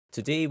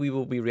Today we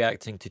will be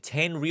reacting to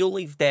 10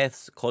 real-life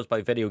deaths caused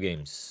by video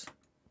games.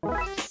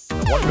 I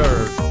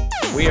wonder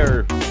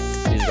where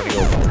this is going to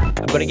go.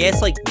 I'm going to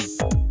guess like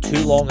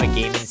too long a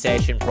gaming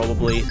session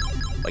probably,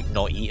 like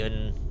not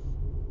eating,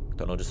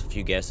 don't know, just a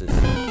few guesses.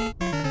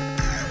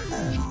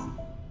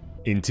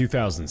 In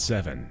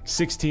 2007,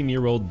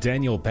 16-year-old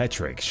Daniel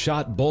Petrick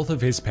shot both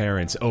of his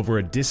parents over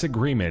a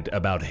disagreement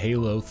about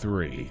Halo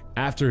 3.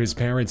 After his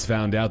parents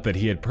found out that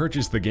he had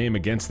purchased the game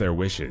against their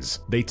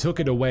wishes, they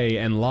took it away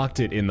and locked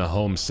it in the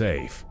home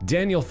safe.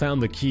 Daniel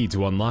found the key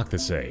to unlock the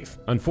safe.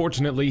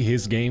 Unfortunately,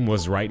 his game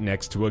was right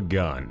next to a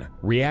gun.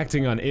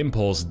 Reacting on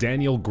impulse,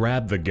 Daniel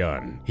grabbed the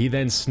gun. He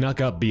then snuck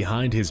up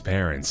behind his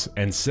parents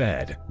and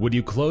said, "Would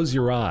you close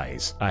your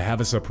eyes? I have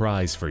a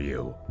surprise for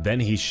you." Then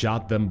he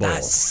shot them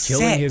both,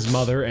 killing his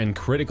mother and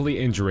critically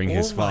injuring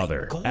his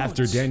father.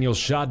 After Daniel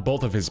shot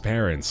both of his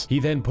parents, he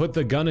then put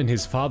the gun in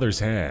his father's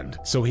hand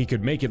so he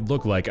could make it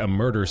look like a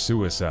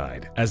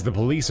murder-suicide. As the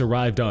police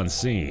arrived on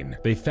scene,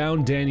 they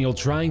found Daniel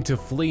trying to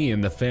flee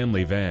in the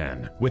family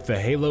van, with the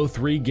Halo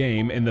 3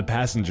 game in the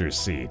passenger's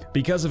seat.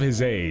 Because of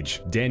his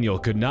age, Daniel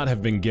could not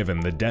have been given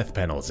the death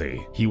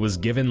penalty. He was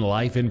given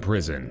life in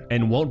prison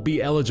and won't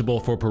be eligible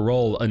for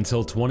parole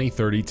until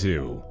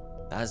 2032.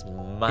 That's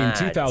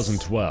mad. In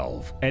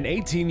 2012, an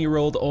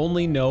 18-year-old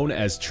only known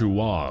as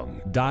Chuang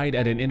died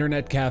at an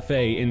internet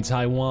cafe in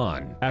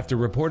Taiwan after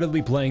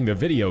reportedly playing the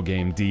video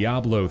game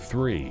Diablo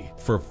 3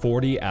 for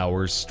 40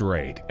 hours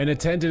straight. An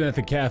attendant at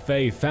the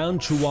cafe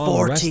found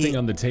Chuang resting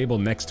on the table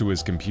next to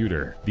his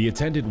computer. The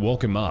attendant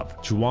woke him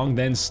up. Chuang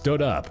then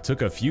stood up,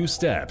 took a few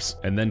steps,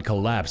 and then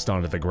collapsed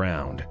onto the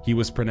ground. He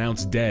was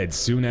pronounced dead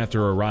soon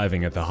after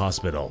arriving at the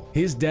hospital.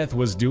 His death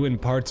was due in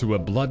part to a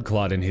blood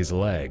clot in his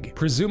leg,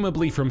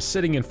 presumably from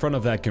sitting in front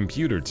of that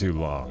computer too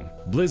long.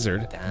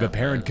 Blizzard, the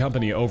parent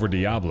company over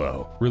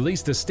Diablo,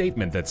 released a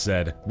statement that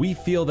said, "We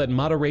feel that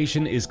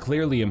moderation is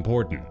clearly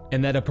important,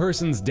 and that a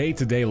person's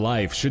day-to-day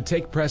life should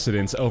take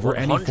precedence over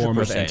 100%. Any form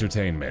of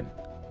entertainment."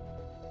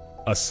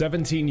 A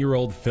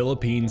 17-year-old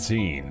Philippine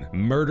teen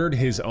murdered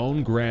his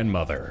own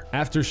grandmother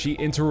after she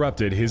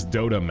interrupted his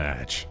Dota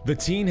match. The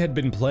teen had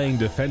been playing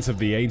Defense of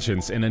the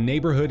Ancients in a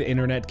neighborhood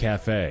internet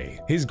cafe.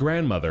 His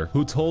grandmother,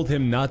 who told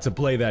him not to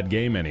play that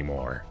game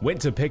anymore, went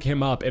to pick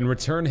him up and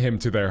return him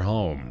to their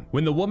home.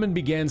 When the woman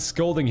began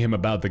scolding him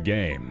about the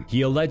game,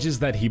 he alleges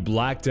that he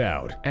blacked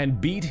out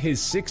and beat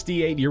his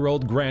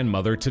 68-year-old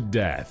grandmother to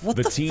death.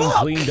 The teen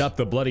cleaned up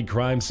the bloody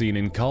crime scene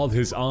and called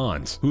his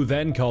aunt, who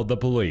then called the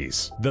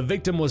police. The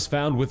victim was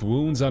found with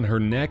wounds on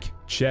her neck,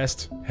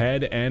 chest,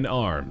 head, and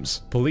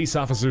arms. Police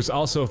officers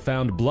also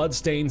found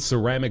blood-stained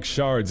ceramic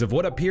shards of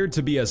what appeared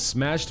to be a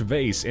smashed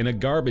vase in a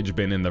garbage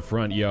bin in the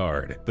front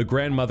yard. The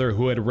grandmother,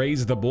 who had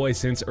raised the boy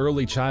since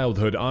early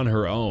childhood on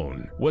her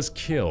own, was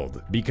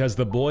killed because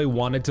the boy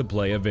wanted to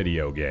play a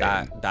video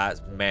game.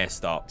 That's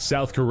messed up.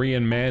 South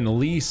Korean man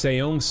Lee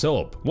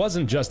Seong-sop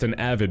wasn't just an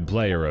avid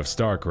player of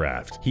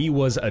StarCraft. He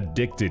was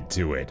addicted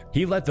to it.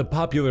 He let the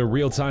popular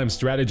real-time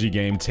strategy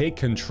game take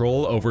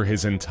control over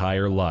his entire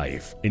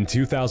life. In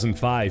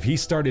 2005, he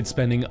started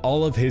spending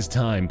all of his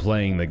time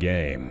playing the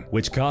game,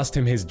 which cost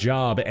him his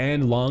job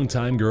and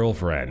longtime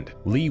girlfriend.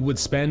 Lee would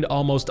spend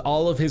almost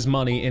all of his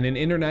money in an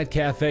internet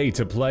cafe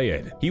to play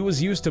it. He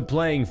was used to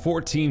playing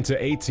 14 to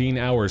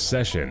 18-hour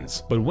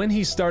sessions, but when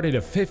he started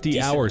a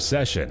 50-hour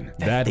session,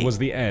 that was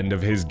the end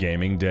of his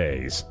gaming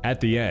days.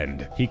 At the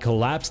end, he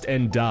collapsed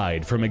and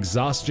died from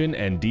exhaustion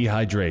and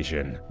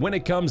dehydration. When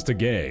it comes to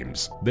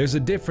games, there's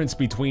a difference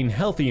between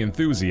healthy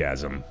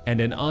enthusiasm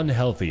and an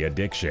unhealthy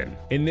addiction.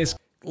 In this,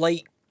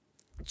 like,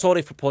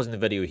 sorry for pausing the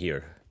video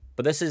here,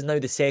 but this is now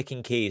the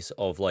second case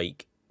of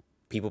like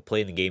people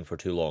playing the game for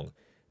too long.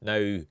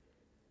 Now,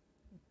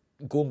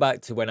 going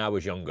back to when I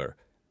was younger,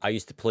 I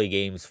used to play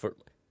games for,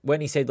 when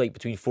he said like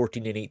between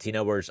 14 and 18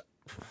 hours,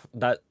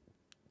 that's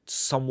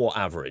somewhat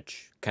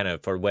average, kind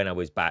of, for when I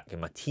was back in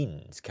my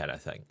teens kind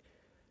of thing.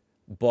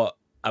 But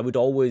I would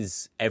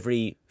always,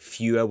 every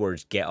few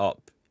hours, get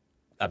up,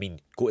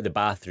 go to the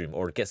bathroom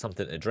or get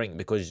something to drink,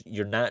 because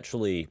you'll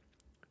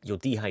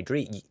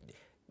dehydrate.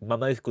 My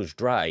mouth goes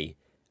dry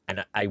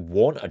and I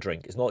want a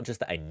drink. It's not just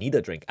that I need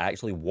a drink, I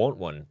actually want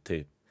one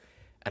to.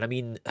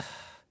 And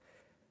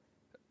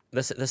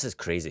this is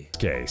crazy.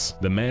 Case,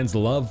 the man's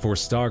love for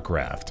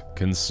StarCraft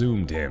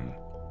consumed him.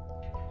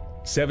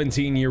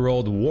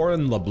 17-year-old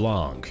Warren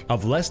LeBlanc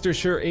of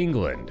Leicestershire,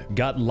 England,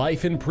 got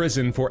life in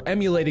prison for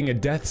emulating a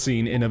death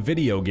scene in a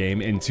video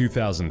game in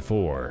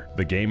 2004.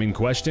 The game in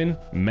question?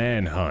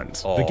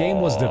 Manhunt. The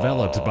game was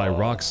developed by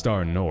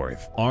Rockstar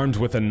North. Armed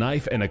with a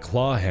knife and a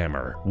claw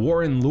hammer,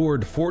 Warren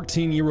lured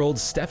 14-year-old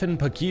Stefan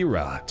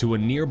Pakira to a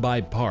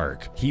nearby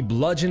park. He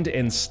bludgeoned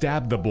and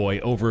stabbed the boy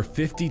over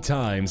 50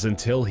 times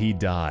until he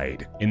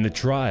died. In the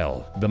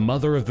trial, the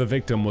mother of the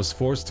victim was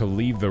forced to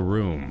leave the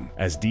room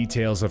as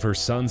details of her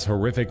son's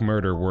horrific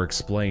murder were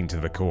explained to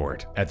the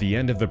court. At the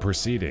end of the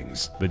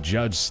proceedings, the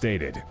judge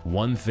stated,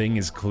 "One thing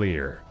is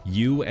clear.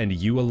 You and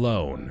you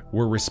alone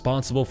were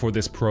responsible for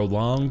this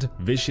prolonged,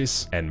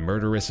 vicious, and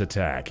murderous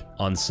attack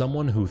on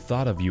someone who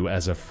thought of you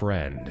as a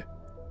friend."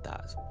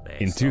 That's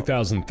In messed up.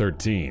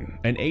 2013,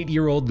 an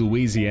 8-year-old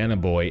Louisiana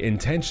boy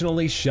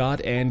intentionally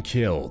shot and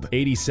killed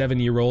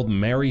 87-year-old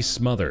Mary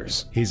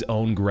Smothers, his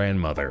own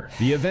grandmother.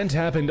 The event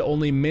happened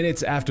only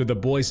minutes after the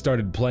boy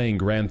started playing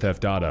Grand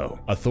Theft Auto.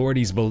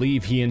 Authorities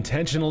believe he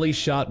intentionally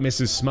shot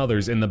Mrs.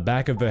 Smothers in the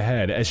back of the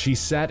head as she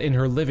sat in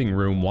her living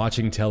room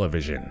watching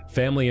television.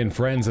 Family and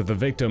friends of the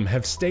victim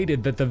have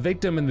stated that the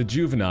victim and the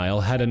juvenile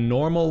had a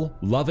normal,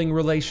 loving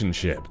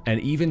relationship and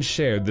even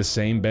shared the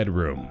same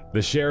bedroom.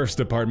 The sheriff's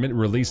department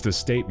released a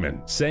statement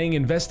saying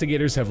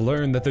investigators have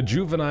learned that the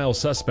juvenile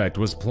suspect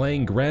was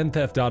playing Grand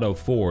Theft Auto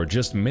 4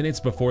 just minutes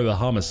before the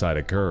homicide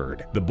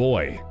occurred. The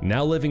boy,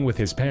 now living with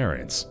his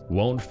parents,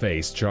 won't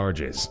face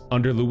charges.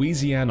 Under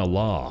Louisiana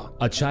law,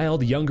 a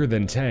child younger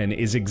than 10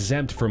 is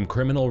exempt from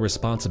criminal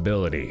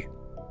responsibility.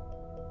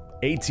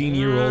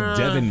 18-year-old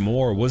Devin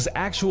Moore was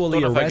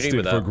actually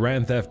arrested for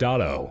Grand Theft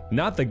Auto,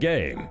 not the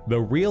game,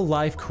 the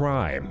real-life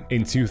crime,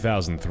 in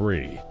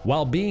 2003.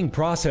 While being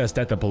processed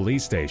at the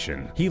police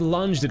station, he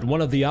lunged at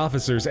one of the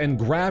officers and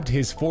grabbed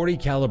his .40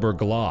 caliber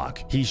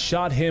Glock. He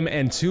shot him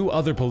and 2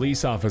 other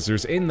police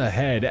officers in the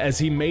head as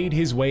he made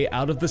his way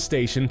out of the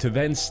station to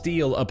then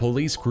steal a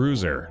police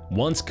cruiser.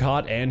 Once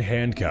caught and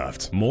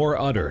handcuffed,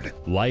 Moore uttered,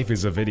 "Life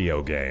is a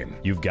video game.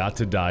 You've got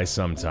to die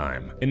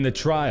sometime." In the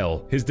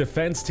trial, his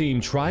defense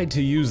team tried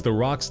to use the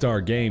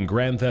Rockstar game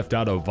Grand Theft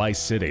Auto Vice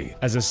City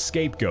as a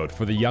scapegoat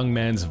for the young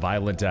man's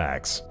violent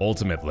acts.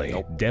 Ultimately,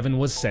 Devin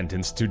was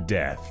sentenced to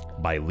death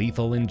by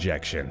lethal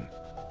injection.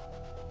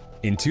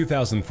 In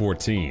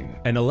 2014,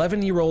 an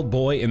 11-year-old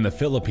boy in the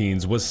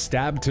Philippines was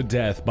stabbed to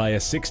death by a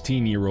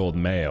 16-year-old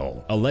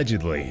male.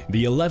 Allegedly,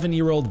 the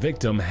 11-year-old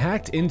victim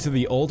hacked into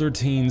the older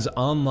teen's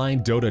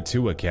online Dota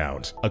 2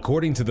 account.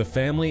 According to the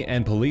family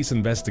and police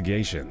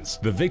investigations,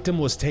 the victim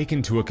was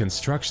taken to a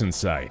construction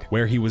site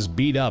where he was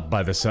beat up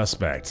by the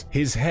suspect.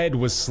 His head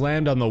was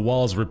slammed on the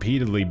walls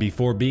repeatedly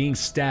before being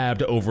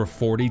stabbed over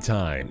 40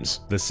 times.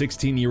 The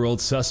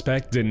 16-year-old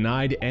suspect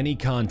denied any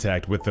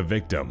contact with the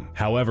victim.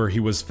 However, he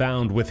was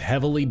found with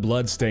heavily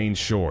blood-stained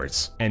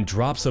shorts and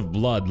drops of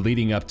blood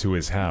leading up to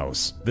his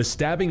house. The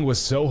stabbing was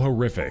so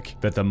horrific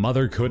that the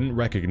mother couldn't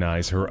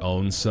recognize her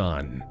own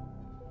son.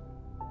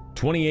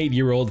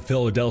 28-year-old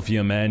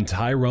Philadelphia man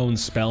Tyrone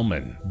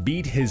Spellman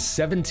beat his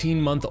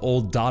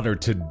 17-month-old daughter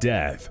to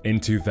death in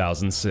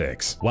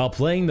 2006 while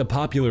playing the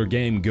popular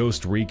game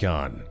Ghost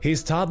Recon.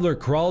 His toddler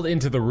crawled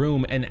into the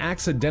room and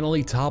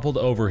accidentally toppled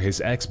over his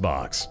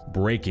Xbox,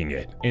 breaking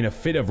it. In a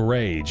fit of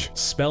rage,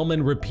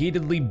 Spellman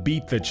repeatedly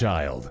beat the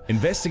child.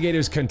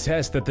 Investigators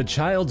contest that the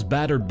child's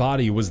battered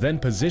body was then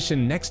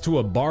positioned next to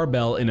a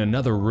barbell in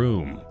another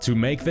room to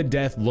make the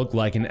death look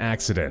like an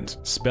accident.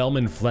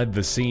 Spellman fled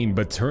the scene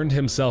but turned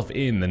himself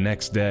in the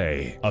next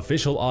day.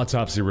 Official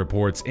autopsy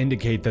reports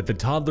indicate that the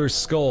toddler's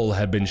skull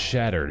had been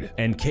shattered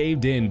and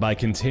caved in by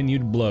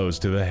continued blows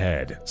to the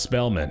head.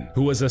 Spellman,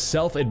 who was a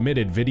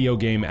self-admitted video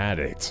game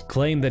addict,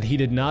 claimed that he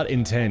did not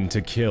intend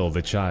to kill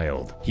the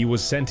child. He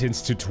was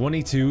sentenced to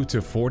 22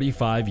 to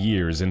 45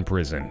 years in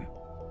prison.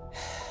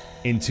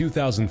 In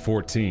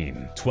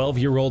 2014,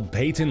 12-year-old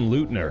Peyton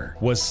Leutner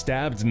was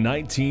stabbed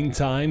 19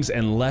 times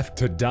and left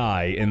to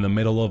die in the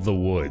middle of the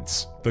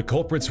woods. The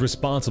culprits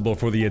responsible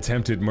for the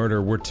attempted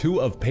murder were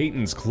 2 of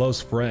Peyton's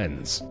close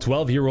friends,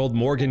 12-year-old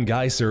Morgan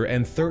Geiser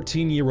and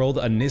 13-year-old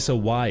Anissa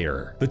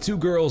Wire. The 2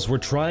 girls were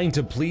trying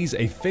to please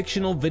a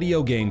fictional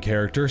video game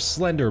character,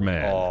 Slender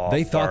Man.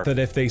 They thought that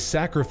if they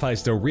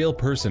sacrificed a real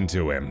person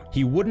to him,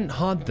 he wouldn't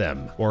haunt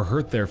them or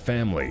hurt their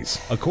families.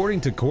 According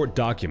to court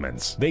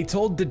documents, they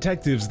told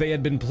detectives they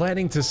had been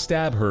planning to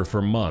stab her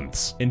for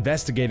months.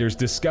 Investigators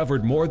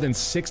discovered more than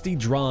 60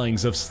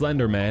 drawings of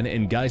Slender Man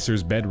in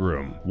Geiser's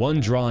bedroom. One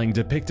drawing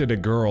depicted a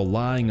girl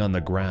lying on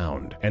the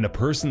ground and a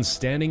person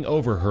standing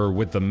over her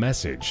with the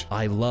message,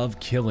 "I love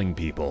killing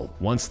people."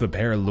 Once the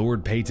pair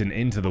lured Peyton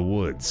into the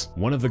woods,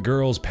 one of the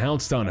girls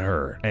pounced on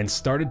her and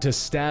started to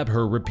stab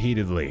her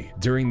repeatedly.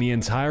 During the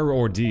entire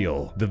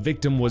ordeal, the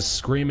victim was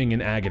screaming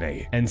in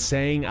agony and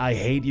saying, "I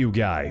hate you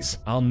guys.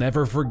 I'll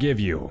never forgive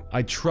you.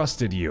 I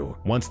trusted you."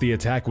 Once the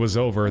attack was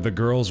over, the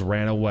girls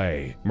ran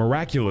away.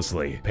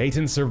 Miraculously,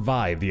 Peyton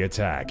survived the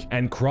attack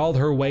and crawled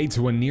her way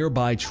to a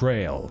nearby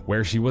trail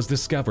where she was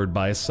discovered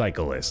by a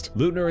cyclist.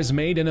 Leutner has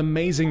made an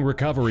amazing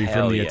recovery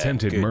from the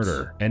attempted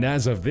murder, and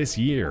as of this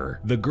year,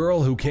 the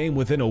girl who came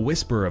within a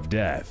whisper of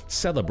death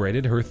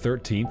celebrated her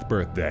 13th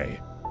birthday.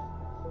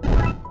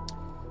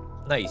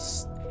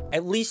 Nice.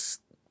 At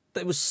least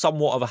it was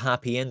somewhat of a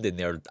happy ending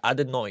there. I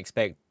did not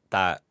expect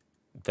that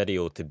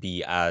video to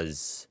be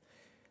as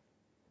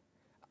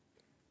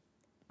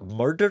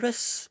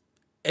murderous,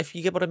 if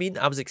you get what I mean.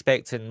 I was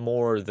expecting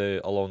more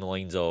along the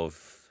lines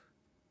of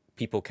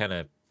people kind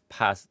of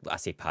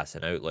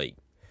passing out, like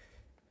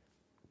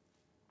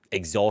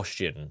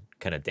exhaustion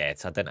kind of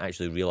deaths. I didn't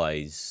actually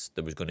realize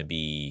there was going to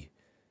be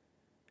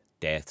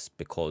deaths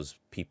because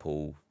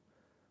people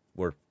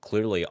were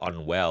clearly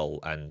unwell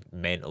and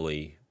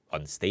mentally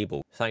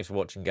unstable. Thanks for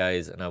watching,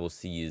 guys, and I will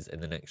see you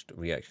in the next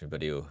reaction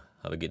video.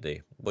 Have a good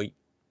day. Bye.